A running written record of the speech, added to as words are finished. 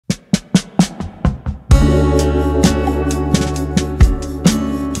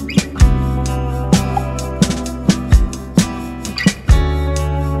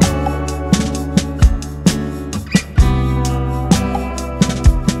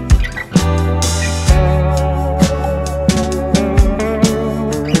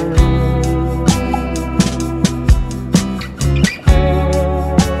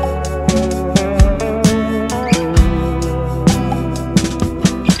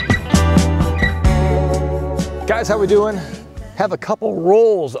Guys, how we doing? Have a couple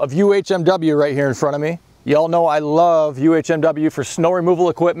rolls of UHMW right here in front of me. Y'all know I love UHMW for snow removal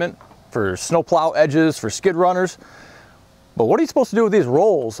equipment, for snow plow edges, for skid runners. But what are you supposed to do with these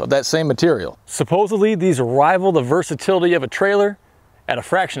rolls of that same material? Supposedly these rival the versatility of a trailer at a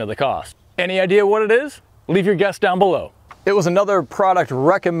fraction of the cost. Any idea what it is? Leave your guess down below. It was another product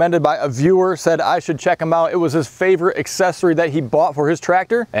recommended by a viewer, said I should check him out. It was his favorite accessory that he bought for his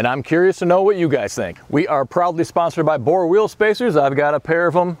tractor, and I'm curious to know what you guys think. We are proudly sponsored by Bore Wheel Spacers. I've got a pair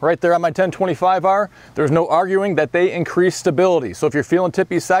of them right there on my 1025R. There's no arguing that they increase stability. So if you're feeling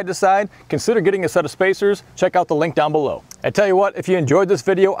tippy side to side, consider getting a set of spacers. Check out the link down below. I tell you what, if you enjoyed this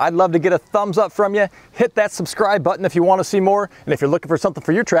video, I'd love to get a thumbs up from you. Hit that subscribe button if you want to see more. And if you're looking for something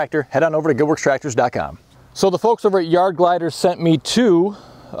for your tractor, head on over to goodworkstractors.com. So the folks over at Yard Gliders sent me two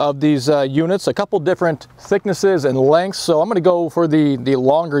of these units, a couple different thicknesses and lengths. So I'm going to go for the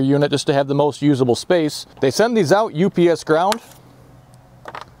longer unit just to have the most usable space. They send these out UPS ground,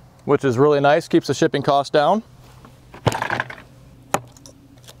 which is really nice, keeps the shipping cost down.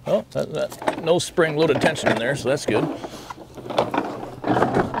 Oh, no spring-loaded tension in there, so that's good.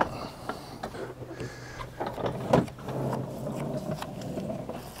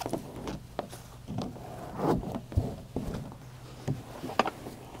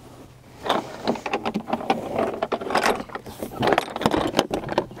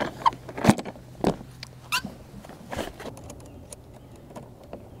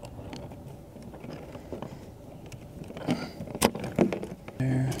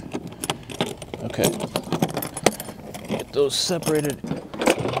 Okay, get those separated.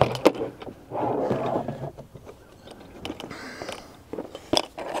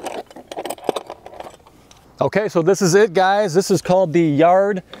 Okay, so this is it, guys. This is called the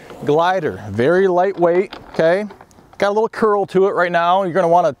Yard Glider. Very lightweight, okay? Got a little curl to it right now. You're gonna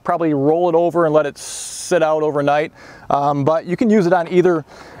wanna probably roll it over and let it sit out overnight. But you can use it on either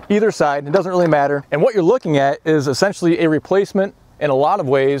side, it doesn't really matter. And what you're looking at is essentially a replacement in a lot of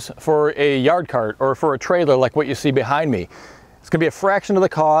ways for a yard cart or for a trailer like what you see behind me. It's gonna be a fraction of the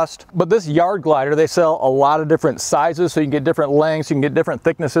cost, but this Yard Glider, they sell a lot of different sizes, so you can get different lengths, you can get different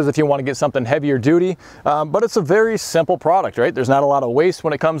thicknesses if you want to get something heavier duty, but it's a very simple product, right? There's not a lot of waste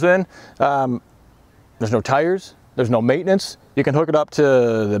when it comes in. There's no tires, there's no maintenance. You can hook it up to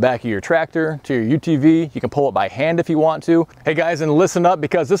the back of your tractor, to your UTV. You can pull it by hand if you want to. Hey guys, and listen up,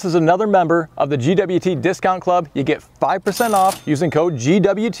 because this is another member of the GWT Discount Club. You get 5% off using code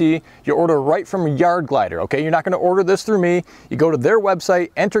GWT. You order right from Yard Glider, okay? You're not gonna order this through me. You go to their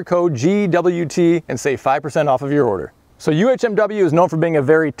website, enter code GWT, and save 5% off of your order. So UHMW is known for being a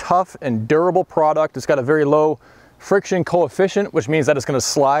very tough and durable product. It's got a very low friction coefficient, which means that it's going to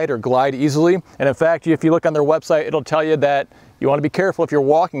slide or glide easily. And in fact, if you look on their website, it'll tell you that you want to be careful if you're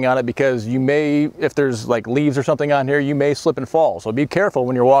walking on it, because you may, if there's like leaves or something on here, you may slip and fall. So be careful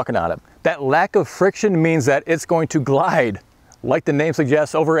when you're walking on it. That lack of friction means that it's going to glide, like the name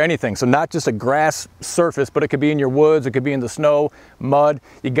suggests, over anything. So not just a grass surface, but it could be in your woods, it could be in the snow, mud.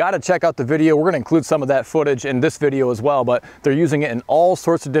 You got to check out the video. We're going to include some of that footage in this video as well, but they're using it in all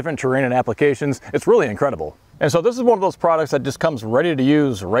sorts of different terrain and applications. It's really incredible. And so this is one of those products that just comes ready to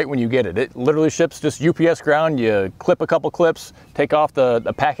use right when you get it. It literally ships just UPS ground. You clip a couple clips, take off the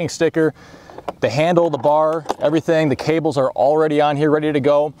packing sticker, the handle, the bar, everything. The cables are already on here ready to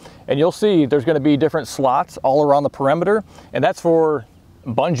go. And you'll see there's going to be different slots all around the perimeter, and that's for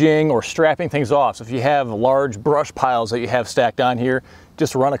bungeeing or strapping things off. So if you have large brush piles that you have stacked on here,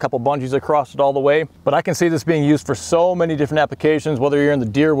 just run a couple bungees across it all the way. But I can see this being used for so many different applications, whether you're in the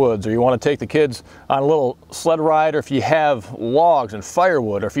deer woods or you want to take the kids on a little sled ride, or if you have logs and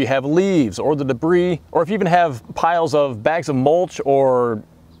firewood, or if you have leaves or the debris, or if you even have piles of bags of mulch or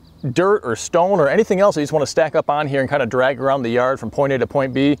dirt or stone or anything else that you just want to stack up on here and kind of drag around the yard from point A to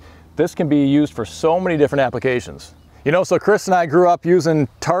point B. This can be used for so many different applications. You know, so Chris and I grew up using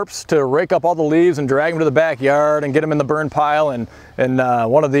tarps to rake up all the leaves and drag them to the backyard and get them in the burn pile. And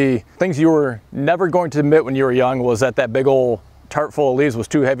one of the things you were never going to admit when you were young was that big old tarp full of leaves was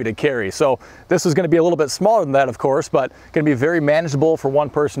too heavy to carry. So this is going to be a little bit smaller than that, of course, but going to be very manageable for one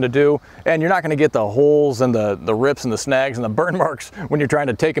person to do. And you're not going to get the holes and the rips and the snags and the burn marks when you're trying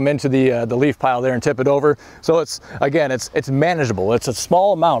to take them into the leaf pile there and tip it over. So it's manageable. It's a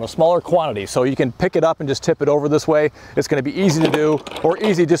small amount, a smaller quantity. So you can pick it up and just tip it over this way. It's going to be easy to do, or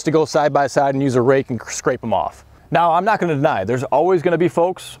easy just to go side by side and use a rake and scrape them off. Now, I'm not going to deny, there's always going to be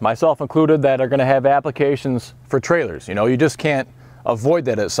folks, myself included, that are going to have applications for trailers. You know, you just can't avoid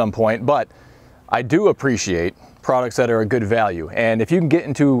that at some point, but I do appreciate products that are a good value. And if you can get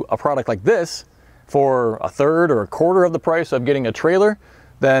into a product like this for a third or a quarter of the price of getting a trailer,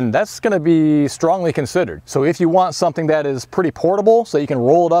 then that's going to be strongly considered. So if you want something that is pretty portable, so you can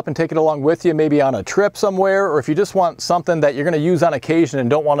roll it up and take it along with you, maybe on a trip somewhere, or if you just want something that you're going to use on occasion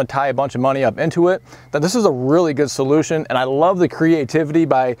and don't want to tie a bunch of money up into it, then this is a really good solution. And I love the creativity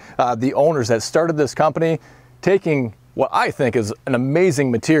by the owners that started this company, taking what I think is an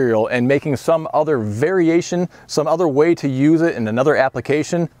amazing material and making some other variation, some other way to use it in another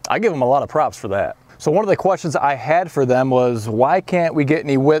application. I give them a lot of props for that. So one of the questions I had for them was, why can't we get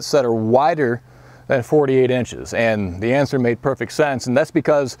any widths that are wider than 48 inches? And the answer made perfect sense, and that's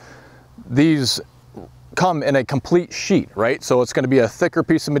because these come in a complete sheet, right? So it's going to be a thicker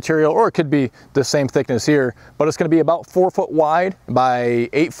piece of material, or it could be the same thickness here, but it's going to be about 4 foot wide by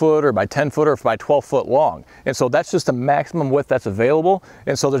 8 foot or by 10 foot or by 12 foot long. And so that's just the maximum width that's available.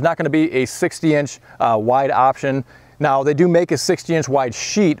 And so there's not going to be a 60-inch wide option. Now, they do make a 60-inch wide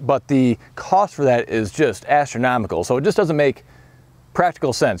sheet, but the cost for that is just astronomical. So it just doesn't make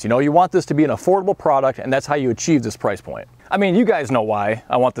practical sense. You know, you want this to be an affordable product, and that's how you achieve this price point. I mean, you guys know why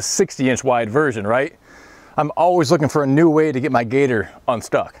I want the 60-inch wide version, right? I'm always looking for a new way to get my gator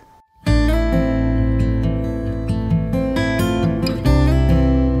unstuck.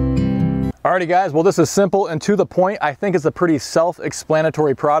 Alrighty guys, well, this is simple and to the point. I think it's a pretty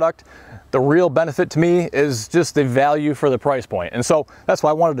self-explanatory product. The real benefit to me is just the value for the price point. And so that's why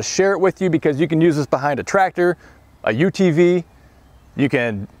I wanted to share it with you, because you can use this behind a tractor, a UTV, you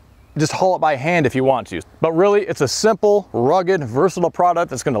can just haul it by hand if you want to. But really, it's a simple, rugged, versatile product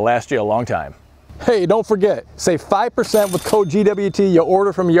that's going to last you a long time. Hey, don't forget, save 5% with code GWT you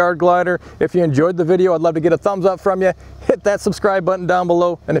order from Yard Glider. If you enjoyed the video, I'd love to get a thumbs up from you. Hit that subscribe button down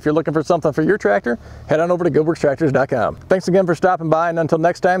below. And if you're looking for something for your tractor, head on over to goodworkstractors.com. Thanks again for stopping by, and until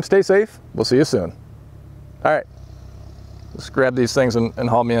next time, stay safe. We'll see you soon. All right, let's grab these things and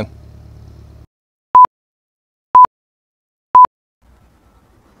haul me in.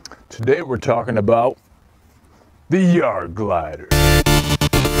 Today we're talking about the Yard Glider.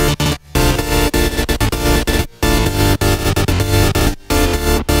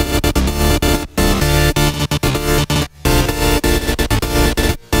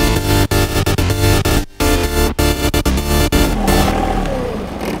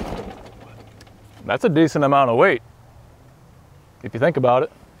 That's a decent amount of weight, if you think about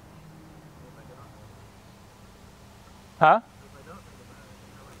it. Huh?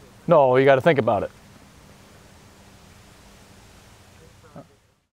 No, you got to think about it.